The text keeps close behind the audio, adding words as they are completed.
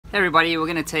Hey everybody, we're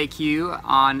gonna take you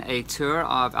on a tour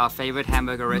of our favorite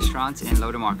hamburger restaurant in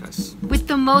Los Marcos. With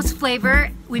the most flavor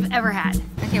we've ever had.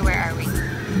 Okay, where are we?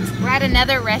 We're at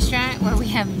another restaurant where we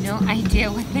have no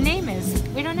idea what the name is.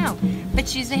 We don't know, but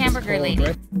she's a hamburger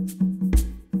lady.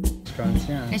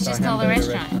 It's just called a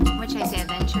restaurant. Which I say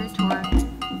adventure, tour,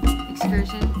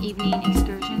 excursion, evening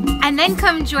excursion. And then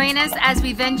come join us as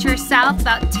we venture south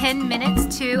about 10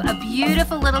 minutes to a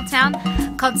beautiful little town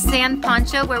called San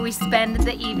Pancho, where we spend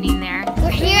the evening there. We're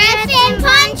here at San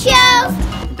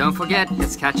Pancho! And don't forget,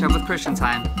 it's catch up with Christian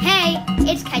time. Hey,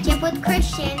 it's catch up with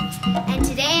Christian, and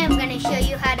today I'm going to show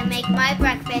you how to make my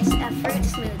breakfast a fruit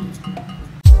smoothie.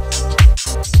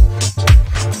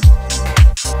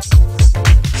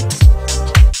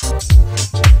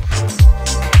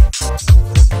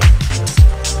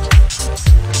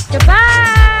 Goodbye!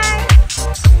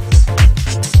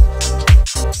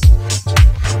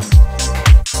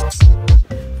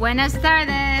 Buenas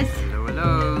tardes. Hello,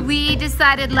 hello. We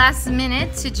decided last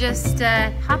minute to just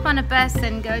hop on a bus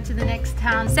and go to the next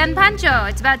town, San Pancho.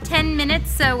 It's about 10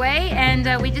 minutes away,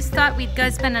 and we just thought we'd go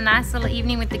spend a nice little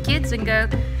evening with the kids and go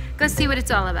see what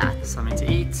it's all about. Something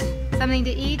to eat. Something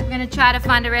to eat. We're gonna try to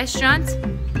find a restaurant.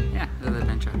 Yeah, a little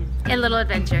adventure. A little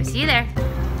adventure. See you there.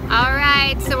 All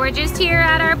right, so we're just here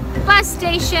at our bus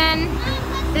station.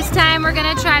 This time we're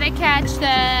gonna try to catch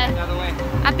Another way.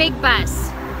 a big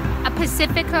bus. A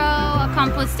Pacifico, a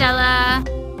Compostela.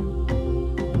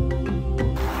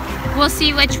 We'll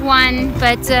see which one,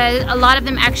 but a lot of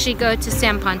them actually go to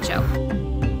San Pancho.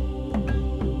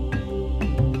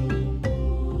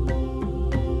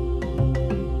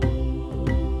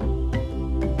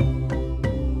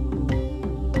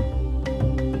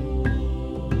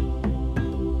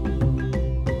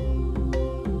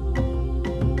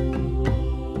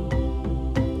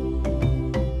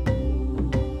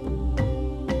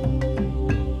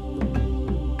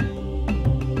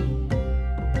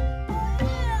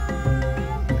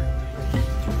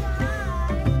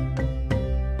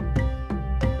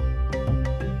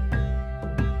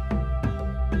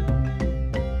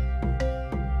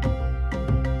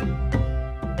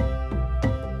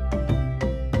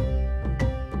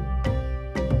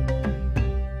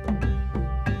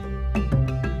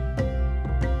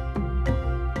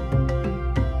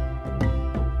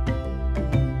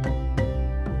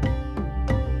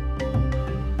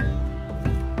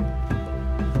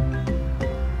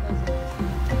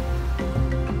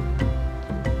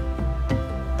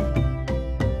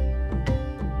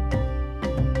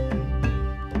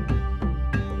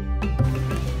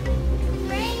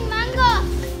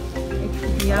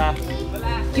 Hola.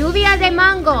 Lluvia de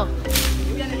mango.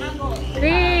 Lluvia de mango.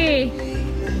 Sí.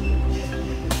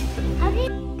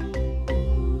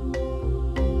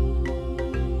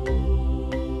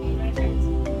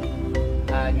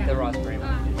 The raspberry one.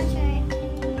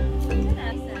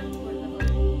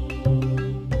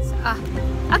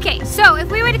 Okay, so if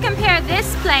we were to compare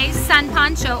this place, San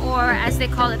Pancho, or as they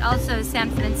call it also San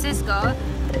Francisco,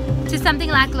 to something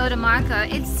like Lo de Marco,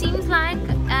 it seems like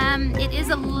it is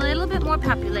a little bit more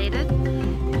populated,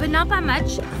 but not by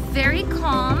much. Very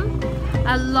calm,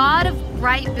 a lot of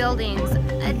bright buildings,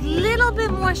 a little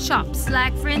bit more shops.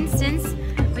 Like for instance,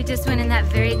 we just went in that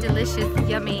very delicious,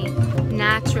 yummy,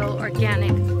 natural,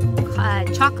 organic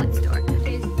chocolate store.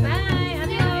 Okay, bye.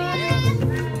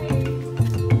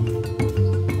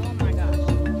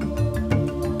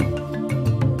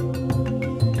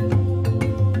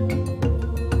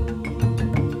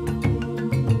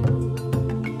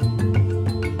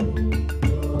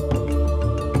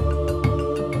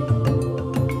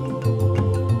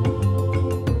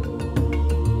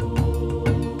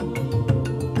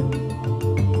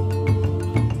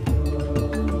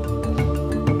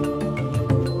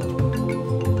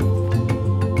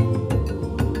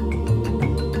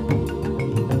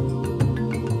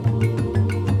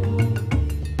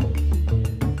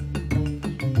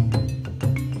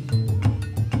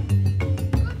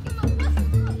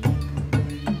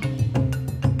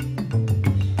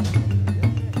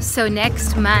 So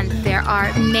next month there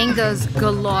are mangoes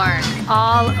galore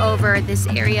all over this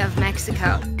area of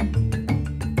Mexico.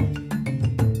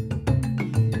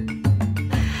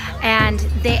 And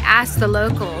they ask the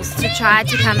locals to try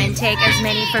to come and take as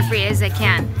many for free as they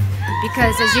can.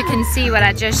 Because as you can see what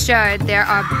I just showed, there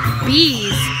are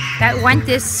bees that want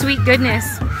this sweet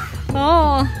goodness.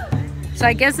 Oh, so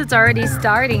I guess it's already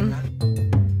starting.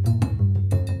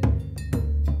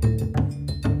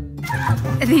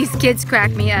 These kids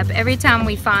crack me up. Every time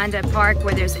we find a park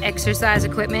where there's exercise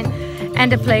equipment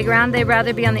and a playground, they'd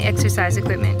rather be on the exercise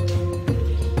equipment.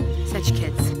 Such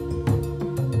kids.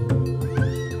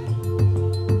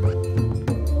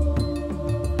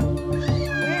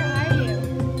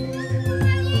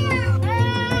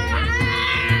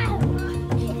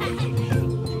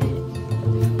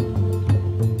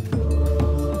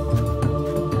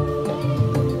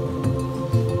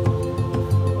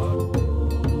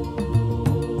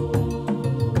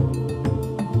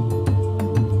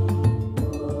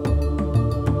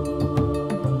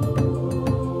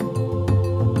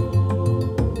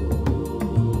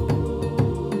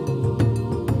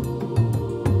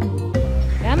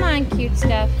 on, cute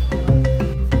stuff.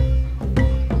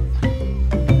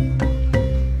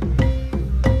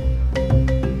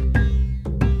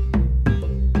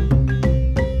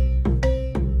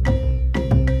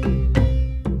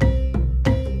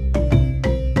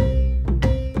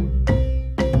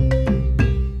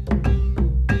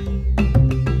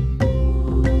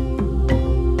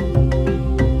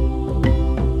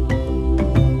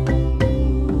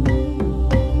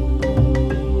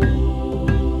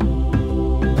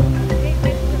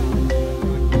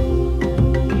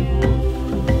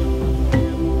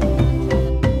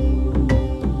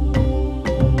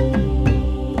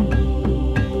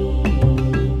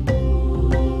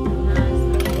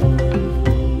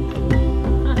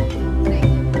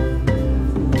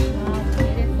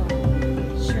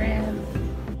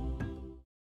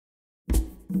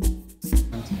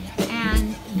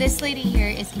 This lady here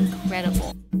is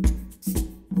incredible.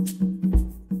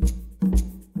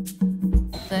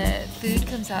 The food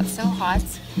comes out so hot,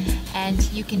 and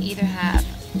you can either have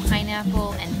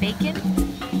pineapple and bacon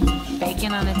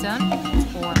on its own,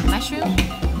 or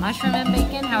mushroom and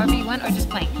bacon, however you want, or just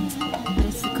plain.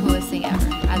 It's the coolest thing ever.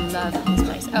 I love this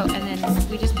place. Oh, and then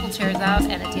we just pulled chairs out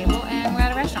and a table, and we're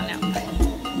at a restaurant now.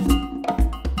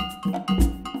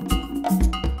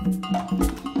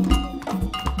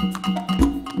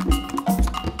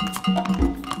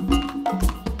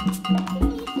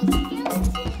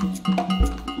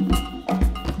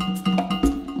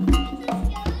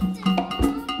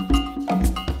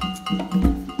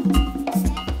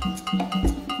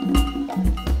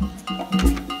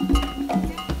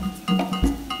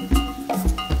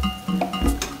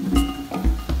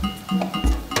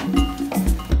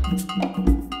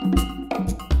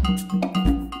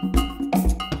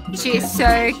 She is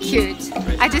so cute.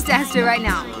 I just asked her right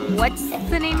now, what's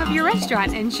the name of your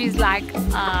restaurant? And she's like,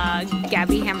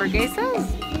 Gabby Hamburguesas?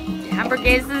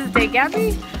 Hamburguesas de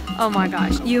Gabby? Oh my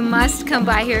gosh. You must come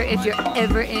by here if you're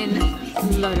ever in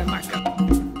Lodo Marco.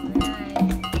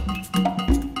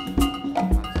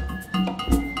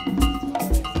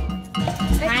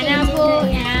 Pineapple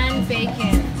and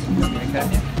bacon.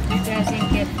 It doesn't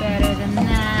get better than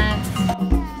that.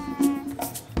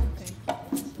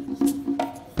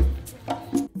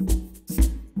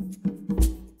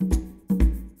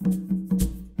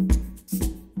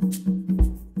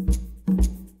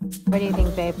 What do you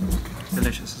think, babe?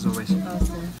 Delicious as always.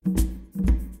 Awesome.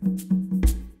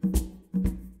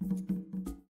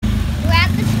 We're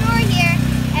at the store here,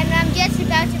 and I'm just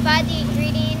about to buy the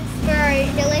ingredients for our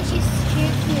delicious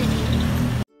fruit smoothie.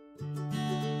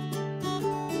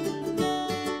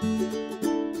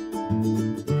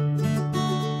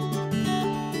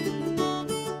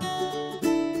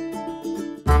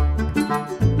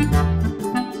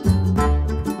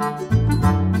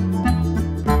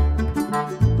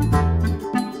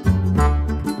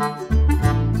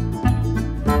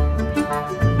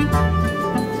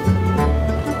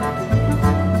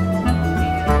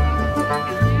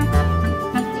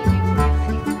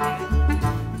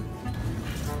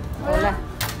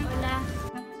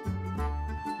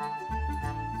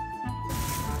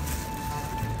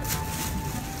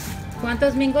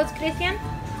 ¿Cuántos mangos, Cristian?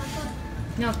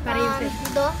 No, para usted.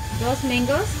 ¿Dos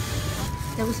mangos?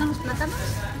 ¿Te gustan los plátanos?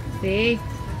 Sí.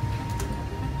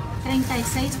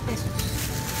 36 pesos.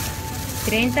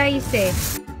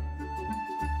 36.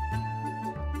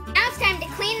 Now it's time to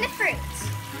clean the fruits.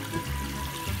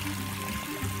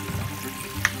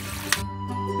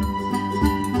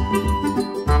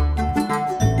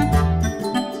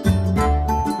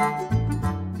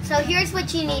 So here's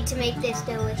what you need to make this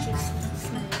delicious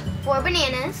smoothie. 4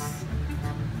 bananas,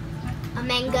 a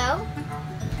mango,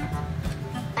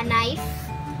 a knife,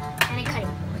 and a cutting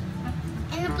board,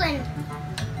 and a blender.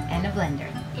 And a blender.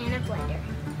 And a blender.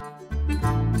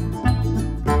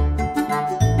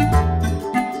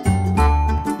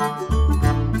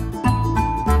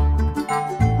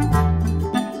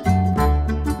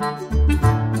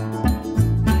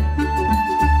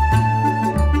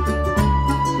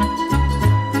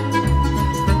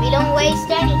 We don't waste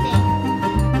anything.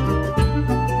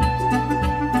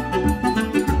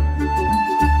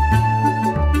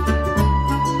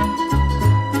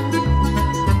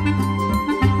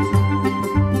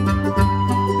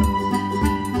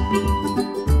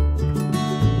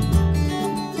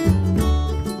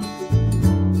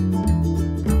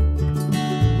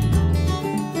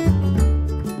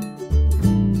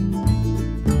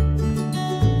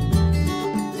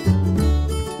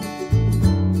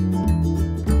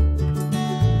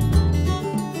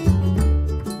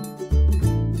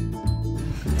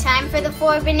 Time for the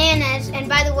 4 bananas, and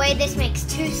by the way, this makes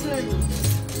 2 smoothies.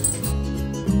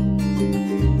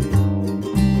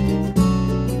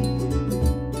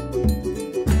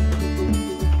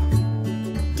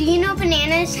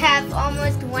 bananas have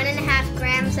almost 1.5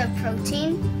 grams of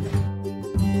protein.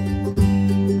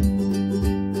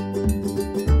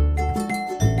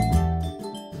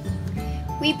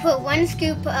 We put 1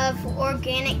 scoop of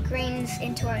organic greens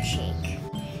into our shake.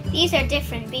 These are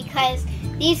different because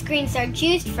these greens are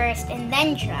juiced first and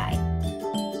then dried.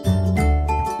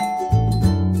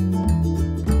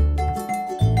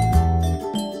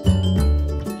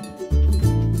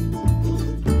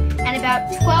 And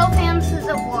about 12 ounces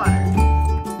of water.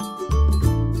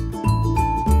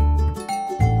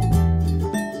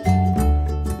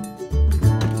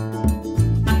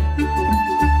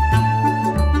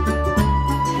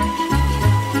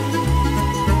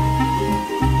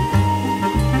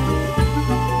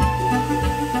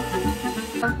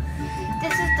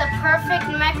 This is the perfect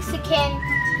Mexican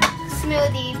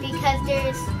smoothie because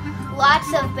there's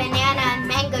lots of banana and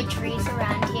mango trees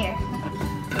around here.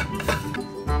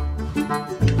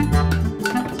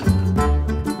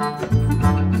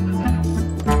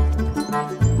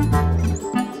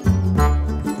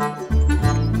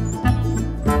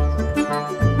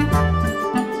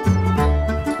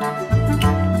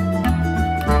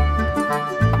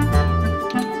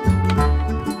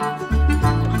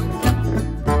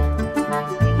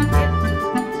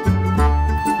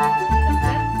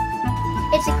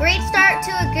 It's a great start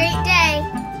to a great day,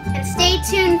 and stay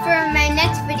tuned for my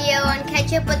next video on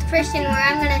Catch Up with Christian, where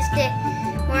I'm gonna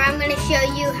show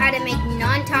you how to make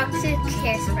non-toxic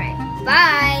hairspray.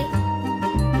 Bye.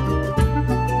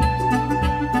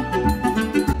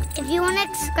 If you want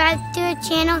to subscribe to our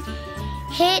channel,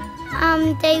 hit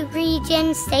the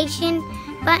Regeneration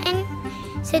button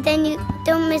so then you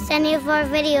don't miss any of our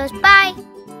videos. Bye.